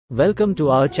Welcome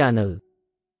to our channel.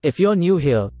 If you're new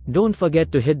here, don't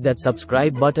forget to hit that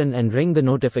subscribe button and ring the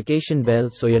notification bell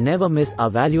so you never miss our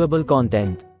valuable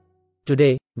content.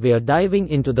 Today, we are diving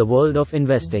into the world of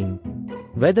investing.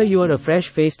 Whether you are a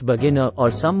fresh-faced beginner or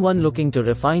someone looking to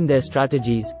refine their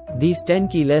strategies, these 10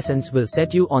 key lessons will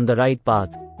set you on the right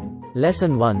path.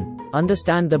 Lesson 1.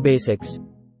 Understand the basics.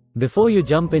 Before you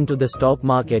jump into the stock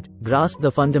market, grasp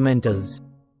the fundamentals.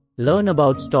 Learn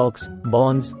about stocks,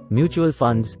 bonds, mutual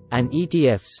funds, and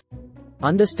ETFs.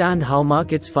 Understand how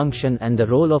markets function and the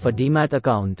role of a demat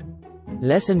account.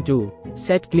 Lesson 2.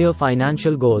 Set clear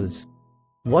financial goals.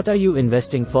 What are you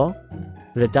investing for?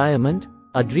 Retirement?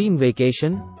 A dream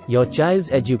vacation? Your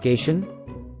child's education?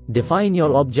 Define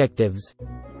your objectives.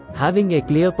 Having a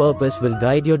clear purpose will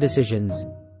guide your decisions.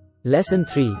 Lesson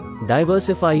 3.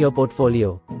 Diversify your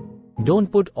portfolio.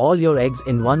 Don't put all your eggs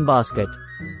in one basket.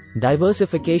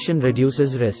 Diversification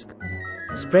reduces risk.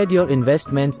 Spread your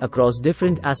investments across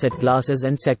different asset classes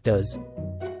and sectors.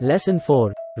 Lesson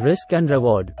 4. Risk and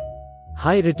reward.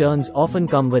 High returns often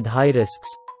come with high risks.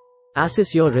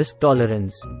 Assess your risk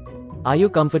tolerance. Are you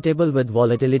comfortable with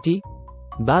volatility?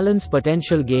 Balance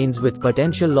potential gains with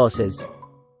potential losses.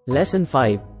 Lesson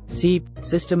 5. SEEP,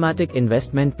 Systematic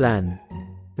Investment Plan.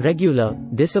 Regular,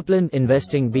 disciplined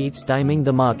investing beats timing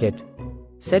the market.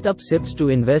 Set up SIPs to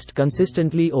invest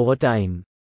consistently over time.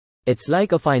 It's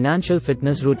like a financial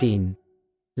fitness routine.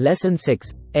 Lesson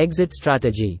 6. Exit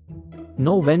strategy.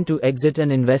 Know when to exit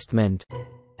an investment.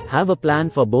 Have a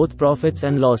plan for both profits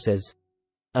and losses.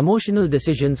 Emotional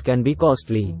decisions can be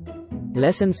costly.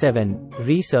 Lesson 7.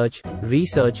 Research,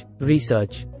 research,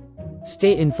 research.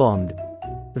 Stay informed.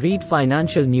 Read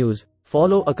financial news,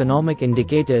 follow economic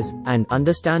indicators, and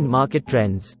understand market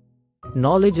trends.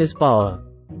 Knowledge is power.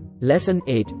 Lesson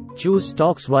 8. Choose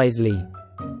stocks wisely.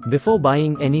 Before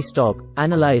buying any stock,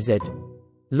 analyze it.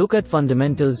 Look at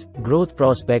fundamentals, growth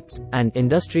prospects, and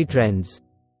industry trends.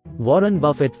 Warren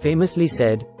Buffett famously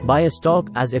said, "Buy a stock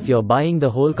as if you're buying the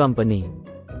whole company."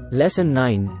 Lesson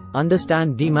 9.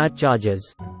 Understand demat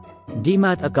charges.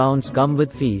 Demat accounts come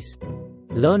with fees.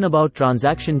 Learn about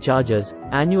transaction charges,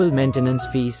 annual maintenance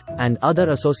fees, and other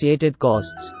associated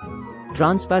costs.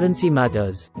 Transparency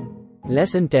matters.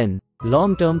 Lesson 10.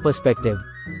 Long-term perspective.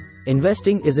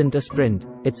 Investing isn't a sprint,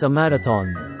 it's a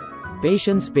marathon.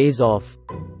 Patience pays off.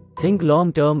 Think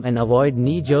long-term and avoid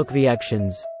knee-jerk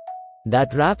reactions.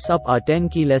 That wraps up our 10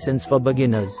 key lessons for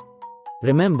beginners.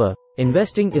 Remember,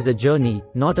 investing is a journey,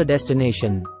 not a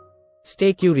destination.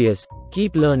 Stay curious,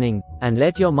 keep learning, and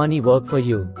let your money work for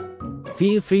you.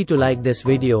 Feel free to like this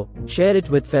video, share it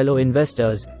with fellow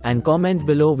investors, and comment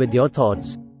below with your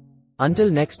thoughts. Until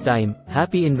next time,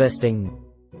 happy investing.